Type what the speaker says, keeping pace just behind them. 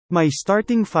May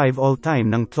starting 5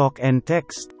 all-time ng Talk and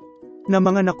Text na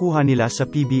mga nakuha nila sa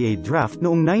PBA draft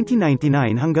noong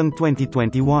 1999 hanggang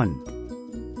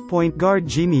 2021. Point guard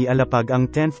Jimmy Alapag ang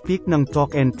 10th pick ng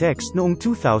Talk and Text noong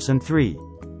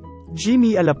 2003.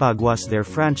 Jimmy Alapag was their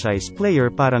franchise player,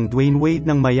 parang Dwayne Wade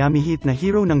ng Miami Heat na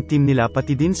hero ng team nila,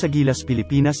 pati din sa Gilas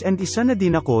Pilipinas, and isa na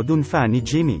din ako dun fan ni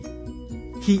Jimmy.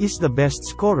 He is the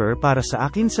best scorer para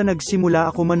sa akin sa nagsimula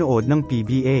ako manood ng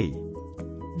PBA.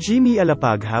 Jimmy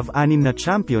Alapag have 6 na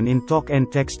champion in Talk and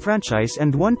Text franchise and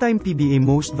one-time PBA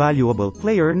Most Valuable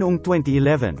Player noong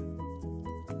 2011.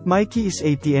 Mikey is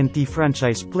a TNT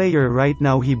franchise player right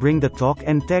now. He bring the Talk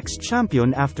and Text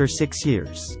champion after 6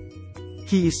 years.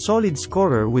 He is solid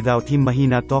scorer, without him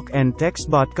mahina Talk and Text,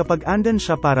 but kapag andan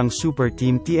siya parang super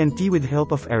team TNT with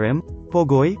help of RM,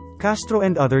 Pogoy, Castro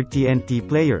and other TNT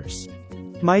players.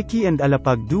 Mikey and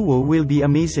Alapag duo will be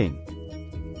amazing.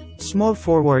 Small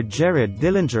forward Jared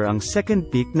Dillinger ang second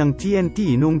pick ng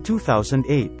TNT noong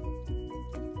 2008.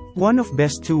 One of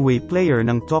best two-way player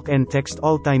ng Talk and Text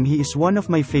all-time. He is one of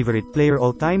my favorite player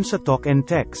all-time sa Talk and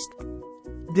Text.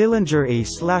 Dillinger a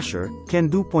slasher, can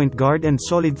do point guard and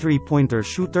solid three-pointer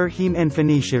shooter. Him and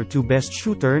Finisher two best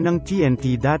shooter ng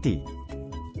TNT dati.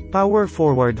 Power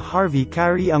forward Harvey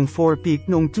Carey ang 4 pick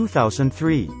noong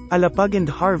 2003. Alapag and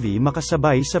Harvey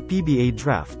makasabay sa PBA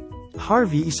draft.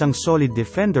 Harvey isang solid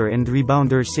defender and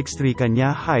rebounder, 6'3"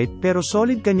 kanya height, pero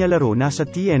solid kanya laro, nasa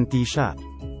TNT siya.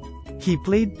 He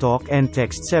played Talk and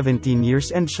Text 17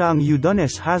 years and siya ang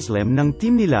Udonis Haslem ng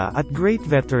team nila at great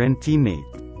veteran teammate.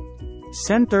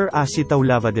 Center si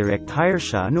Taulava direct hire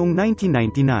siya noong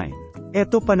 1999.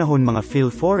 Eto panahon mga Phil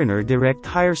Foreigner direct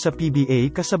hire sa PBA,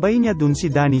 kasabay niya dun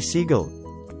si Danny Siegel.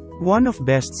 One of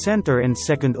best center and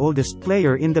second oldest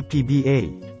player in the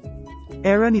PBA.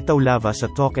 Era ni Taulava sa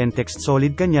Talk and Text,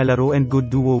 solid kanya laro and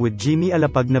good duo with Jimmy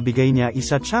Alapag, nabigay niya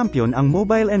isa champion ang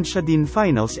mobile and siya din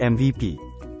finals MVP.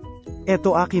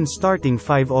 Eto akin starting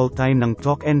 5 all-time ng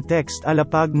Talk and Text: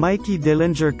 Alapag, Mikey,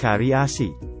 Dillinger, Carey, Asi.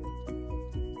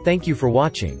 Thank you for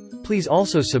watching. Please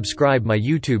also subscribe my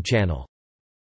YouTube channel.